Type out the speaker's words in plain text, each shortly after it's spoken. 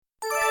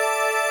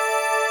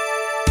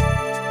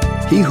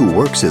He who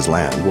works his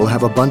land will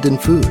have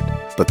abundant food,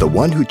 but the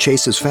one who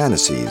chases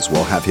fantasies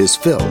will have his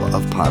fill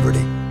of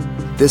poverty.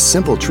 This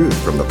simple truth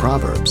from the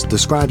Proverbs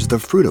describes the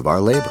fruit of our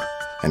labor.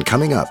 And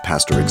coming up,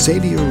 Pastor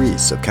Xavier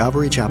Reese of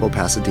Calvary Chapel,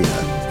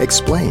 Pasadena,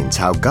 explains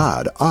how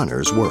God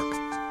honors work.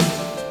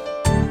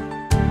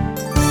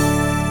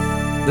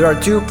 There are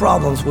two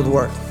problems with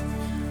work.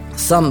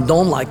 Some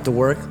don't like to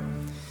work,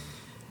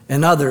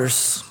 and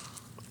others,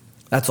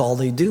 that's all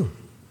they do,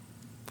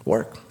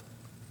 work.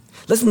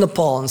 Listen to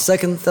Paul in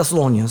 2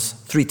 Thessalonians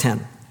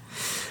 3:10.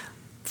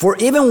 For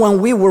even when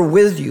we were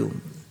with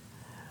you,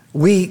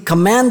 we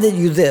commanded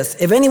you this: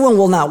 if anyone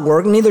will not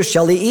work, neither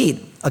shall he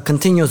eat. A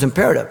continuous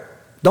imperative.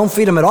 Don't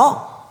feed him at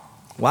all.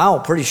 Wow,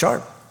 pretty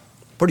sharp,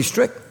 pretty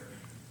strict.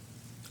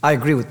 I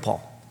agree with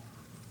Paul.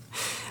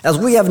 As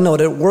we have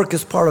noted, work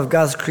is part of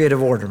God's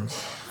creative order.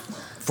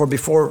 For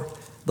before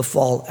the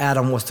fall,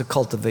 Adam was to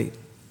cultivate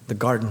the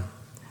garden.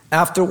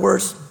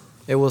 Afterwards,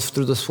 it was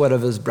through the sweat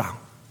of his brow.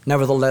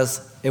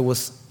 Nevertheless, it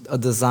was a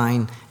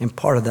design and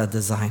part of that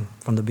design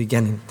from the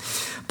beginning.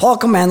 Paul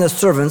commanded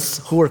servants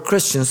who were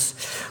Christians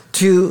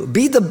to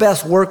be the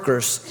best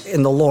workers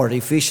in the Lord.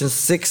 Ephesians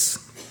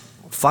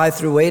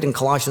 6:5-8 and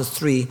Colossians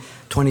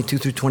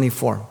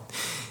 3:22-24.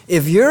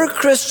 If you're a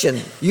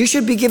Christian, you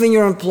should be giving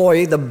your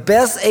employee the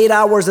best 8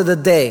 hours of the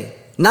day,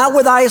 not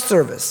with eye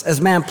service as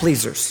man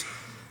pleasers.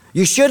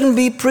 You shouldn't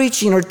be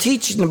preaching or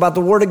teaching about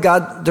the Word of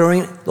God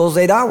during those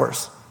 8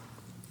 hours.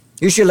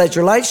 You should let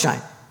your light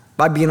shine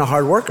by being a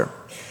hard worker.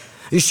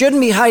 You shouldn't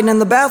be hiding in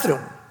the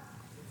bathroom.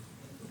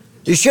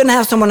 You shouldn't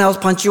have someone else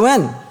punch you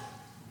in.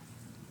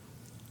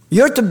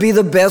 You're to be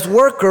the best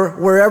worker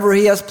wherever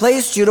He has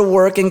placed you to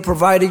work and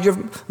provided your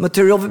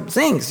material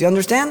things. You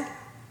understand?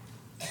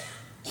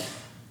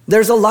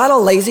 There's a lot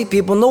of lazy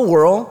people in the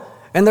world,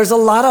 and there's a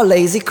lot of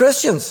lazy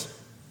Christians.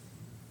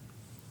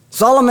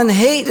 Solomon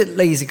hated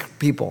lazy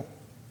people.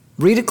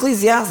 Read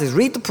Ecclesiastes,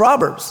 read the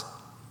Proverbs.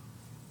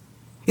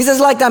 He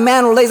says, like that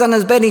man who lays on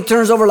his bed and he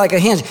turns over like a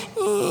hinge.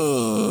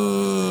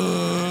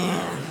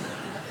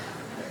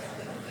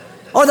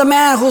 Or the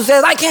man who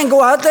says, I can't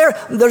go out there,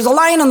 there's a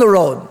lion on the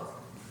road.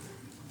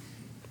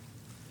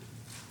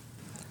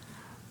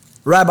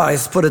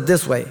 Rabbis put it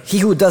this way: he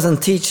who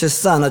doesn't teach his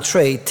son a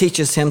trade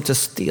teaches him to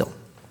steal.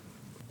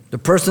 The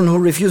person who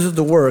refuses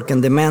to work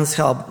and demands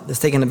help is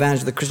taking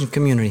advantage of the Christian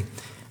community,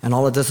 and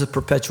all it does is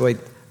perpetuate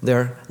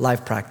their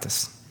life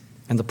practice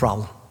and the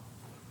problem.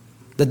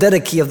 The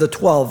Didache of the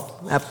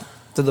 12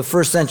 after the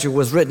first century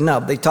was written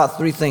up. They taught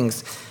three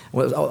things,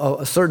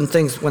 certain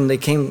things when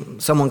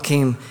someone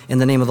came in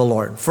the name of the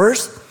Lord.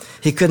 First,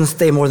 he couldn't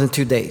stay more than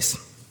 2 days.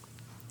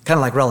 Kind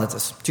of like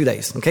relatives, 2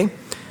 days, okay?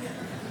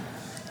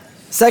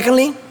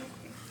 Secondly,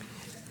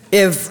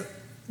 if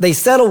they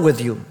settle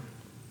with you,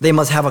 they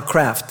must have a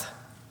craft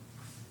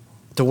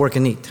to work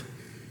and eat.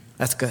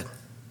 That's good.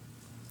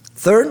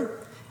 Third,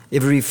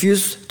 if he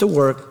refused to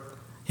work,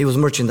 he was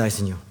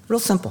merchandising you. Real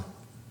simple.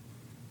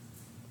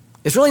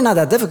 It's really not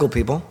that difficult,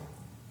 people.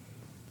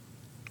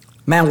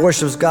 Man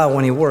worships God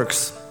when he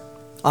works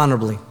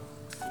honorably,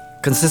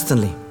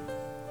 consistently,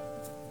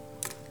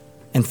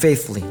 and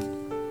faithfully.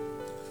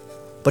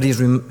 But he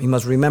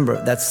must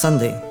remember that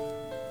Sunday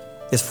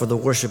is for the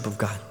worship of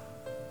God.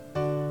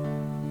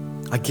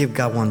 I give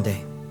God 1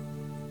 day.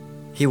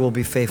 He will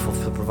be faithful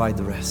to provide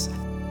the rest.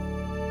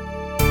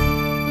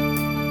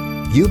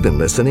 You've been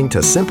listening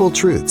to Simple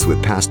Truths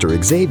with Pastor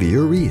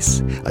Xavier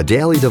Reese, a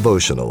daily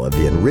devotional of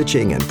the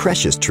enriching and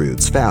precious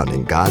truths found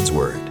in God's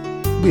Word.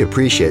 We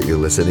appreciate you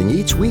listening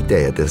each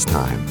weekday at this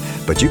time,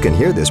 but you can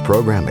hear this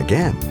program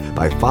again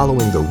by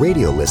following the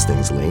radio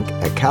listings link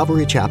at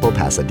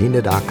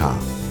CalvaryChapelPasadena.com.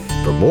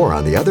 For more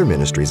on the other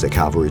ministries at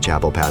Calvary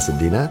Chapel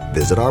Pasadena,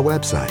 visit our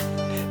website.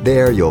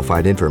 There you'll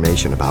find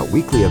information about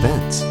weekly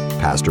events,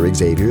 Pastor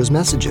Xavier's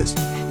messages,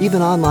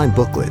 even online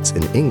booklets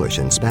in English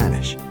and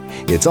Spanish.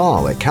 It's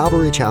all at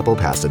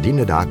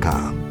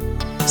CalvaryChapelPasadena.com.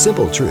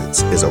 Simple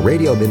Truths is a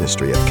radio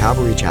ministry of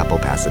Calvary Chapel,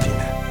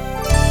 Pasadena.